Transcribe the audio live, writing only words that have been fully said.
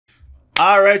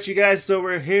All right, you guys, so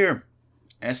we're here.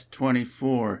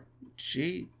 S24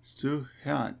 Ji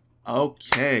SuhYeon.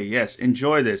 Okay, yes,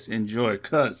 enjoy this. Enjoy,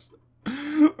 because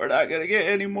we're not going to get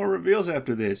any more reveals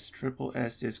after this.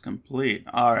 tripleS is complete.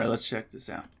 All right, let's check this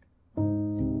out.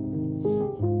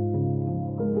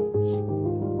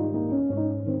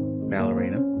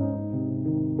 Ballerina.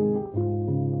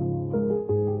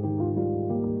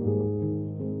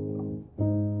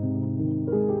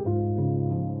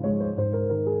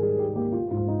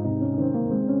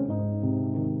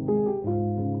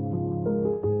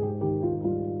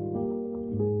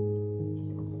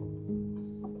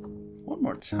 One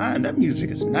more time. That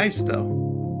music is nice, though.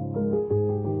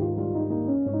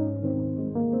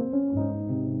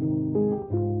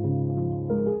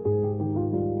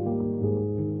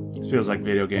 This feels like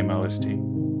video game OST.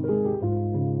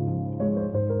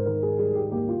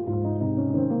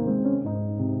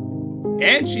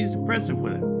 And she's impressive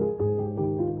with it.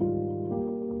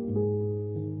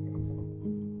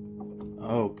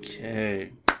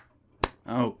 Okay,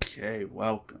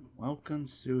 welcome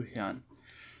SuhYeon.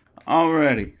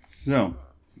 Alrighty, so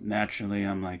naturally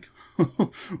I'm like,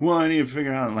 well, I need to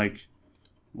figure out like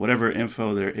whatever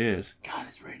info there is. God,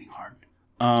 it's raining hard.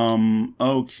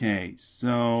 Okay,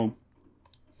 so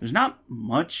there's not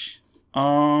much.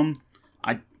 I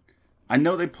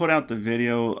know they put out the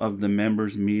video of the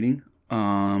members meeting.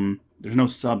 There's no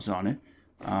subs on it.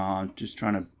 Just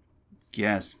trying to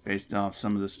guess based off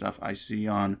some of the stuff I see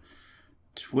on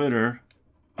Twitter.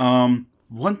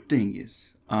 One thing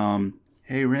is,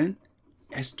 hey Ren,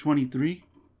 S23,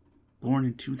 born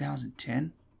in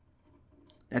 2010.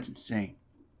 That's insane.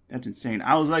 That's insane.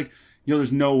 I was like, yo,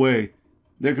 there's no way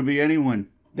there could be anyone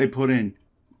they put in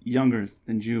younger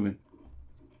than Jubin.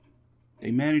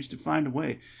 They managed to find a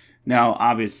way. Now,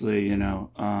 obviously, you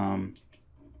know,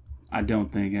 I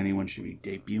don't think anyone should be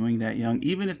debuting that young,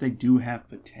 even if they do have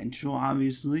potential,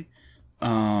 obviously.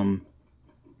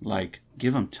 Like,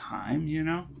 give them time, you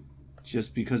know?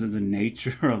 Just because of the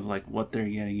nature of, like, what they're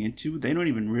getting into. They don't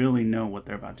even really know what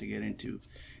they're about to get into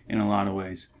in a lot of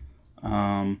ways.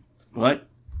 But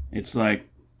it's like,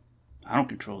 I don't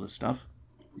control this stuff,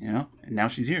 you know? And now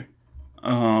she's here.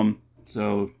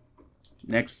 So,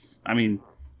 next, I mean,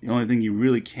 the only thing you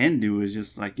really can do is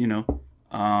just, like, you know,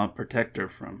 protect her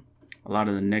from a lot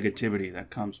of the negativity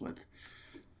that comes with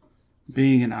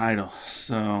being an idol.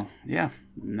 So, yeah,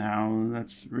 now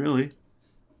that's really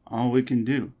all we can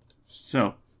do.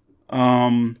 So,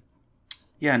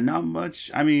 yeah, not much.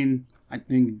 I mean, I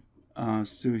think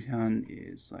SuhYeon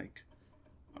is like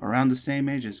around the same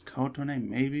age as Kotone,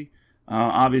 maybe.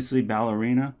 Obviously,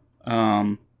 Ballerina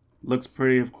looks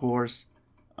pretty, of course.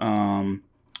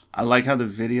 I like how the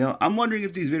video. I'm wondering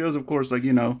if these videos, of course, like,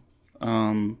 you know,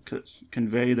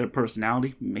 convey their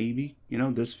personality. Maybe, you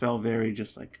know, this felt very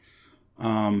just like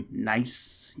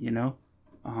nice, you know,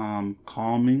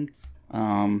 calming.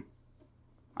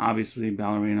 Obviously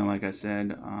Ballerina, like I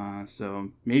said,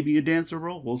 so maybe a dancer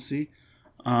role, we'll see.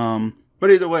 But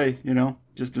either way, you know,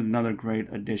 just another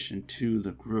great addition to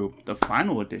the group, the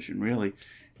final addition, really.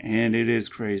 And it is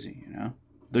crazy, you know,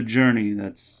 the journey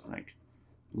that's like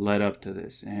led up to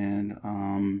this.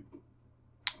 And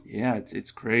yeah,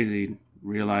 it's crazy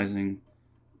realizing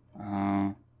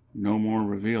no more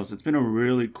reveals. It's been a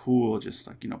really cool, just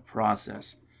like, you know,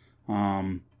 process.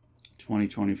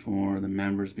 2024, the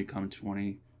members become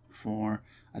 24.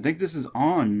 I think this is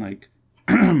on like,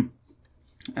 and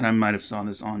I might have saw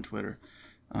this on Twitter.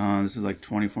 This is like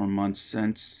 24 months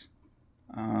since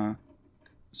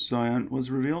SuhYeon was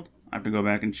revealed. I have to go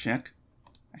back and check.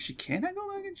 Actually, can I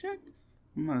go back and check?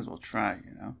 I might as well try,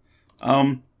 you know.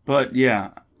 But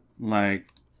yeah, like,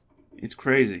 it's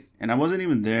crazy. And I wasn't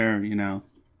even there, you know,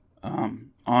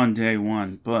 on day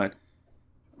one, but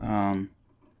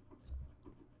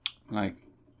like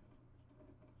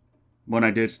when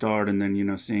I did start, and then, you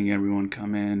know, seeing everyone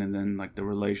come in, and then like the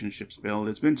relationships build,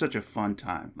 it's been such a fun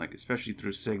time, like especially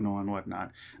through Signal and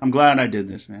whatnot. I'm glad I did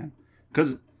this, man,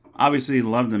 because obviously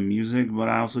love the music, but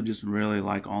I also just really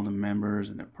like all the members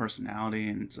and their personality.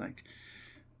 And it's like,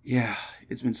 yeah,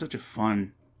 it's been such a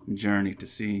fun journey to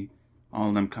see all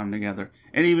of them come together.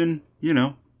 And even, you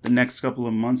know, the next couple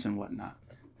of months and whatnot,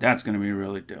 that's going to be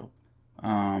really dope.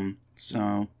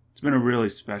 So it's been a really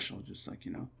special, just like,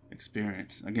 you know,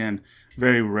 experience. Again,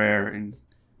 very rare in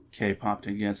K-pop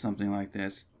to get something like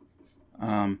this.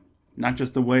 Not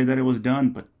just the way that it was done,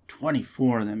 but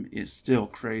 24 of them is still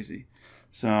crazy.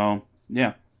 So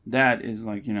yeah, that is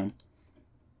like, you know,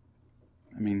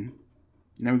 I mean,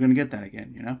 you're never gonna get that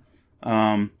again, you know.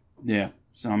 Yeah,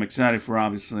 so I'm excited for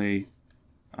obviously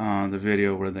the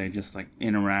video where they just like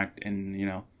interact and, you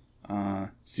know,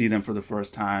 see them for the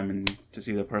first time and to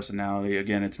see their personality.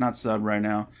 Again, it's not sub right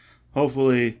now.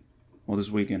 Hopefully, well, this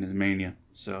weekend is Mania,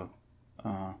 so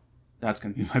that's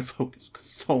going to be my focus.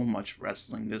 So much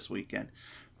wrestling this weekend.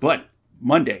 But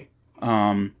Monday,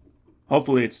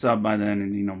 hopefully it's sub by then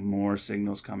and, more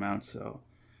signals come out, so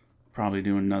probably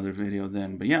do another video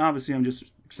then. But yeah, obviously I'm just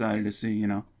excited to see,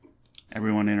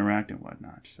 everyone interact and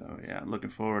whatnot. So yeah, looking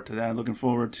forward to that. Looking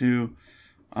forward to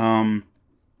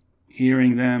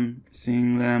hearing them,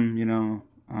 seeing them,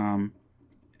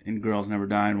 in Girls Never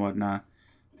Die and whatnot.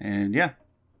 And yeah,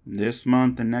 this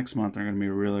month and next month are going to be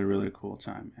a really, really cool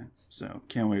time, man. So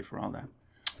can't wait for all that.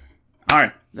 All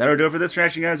right, that'll do it for this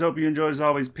reaction, guys. Hope you enjoyed as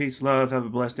always. Peace, love, have a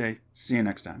blessed day. See you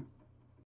next time.